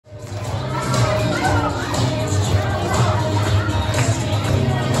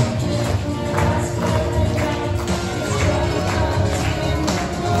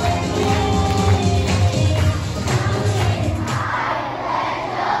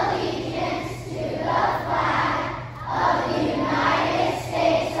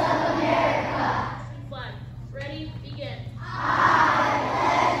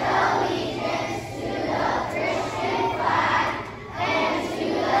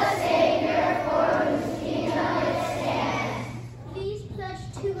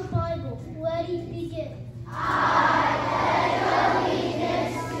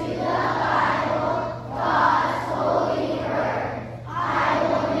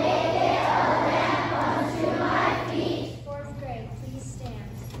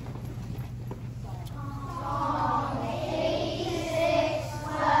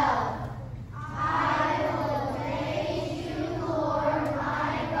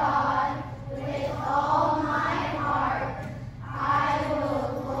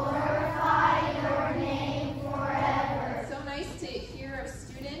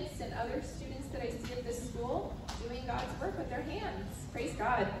Praise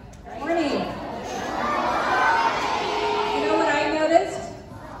God. Good morning. You know what I noticed?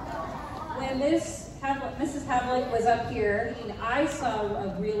 When Mrs. Havlick was up here, I saw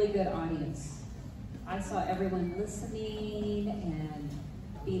a really good audience. I saw everyone listening and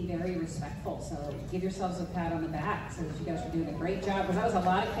being very respectful. So give yourselves a pat on the back. So you guys are doing a great job. Because that was a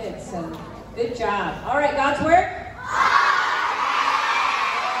lot of kids. So good job. All right, God's word.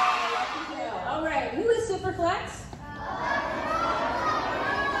 All right, who is Superflex?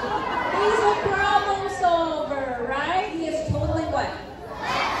 He's a problem solver, right? He is totally what?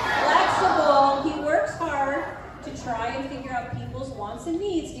 Flexible. He works hard to try and figure out people's wants and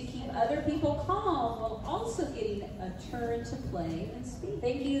needs to keep other people calm while also getting a turn to play and speak.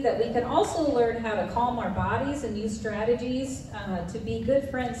 Thank you that we can also learn how to calm our bodies and use strategies to be good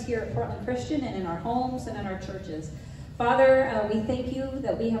friends here at Portland Christian and in our homes and in our churches. Father, we thank you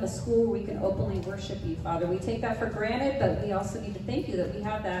that we have a school where we can openly worship you, Father. We take that for granted, but we also need to thank you that we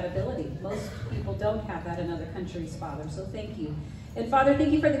have that ability. Most people don't have that in other countries, Father, so thank you. And Father,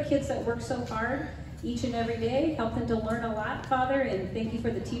 thank you for the kids that work so hard each and every day. Help them to learn a lot, Father, and thank you for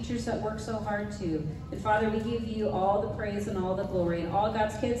the teachers that work so hard too. And Father, we give you all the praise and all the glory. And all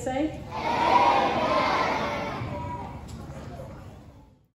God's kids say? Amen.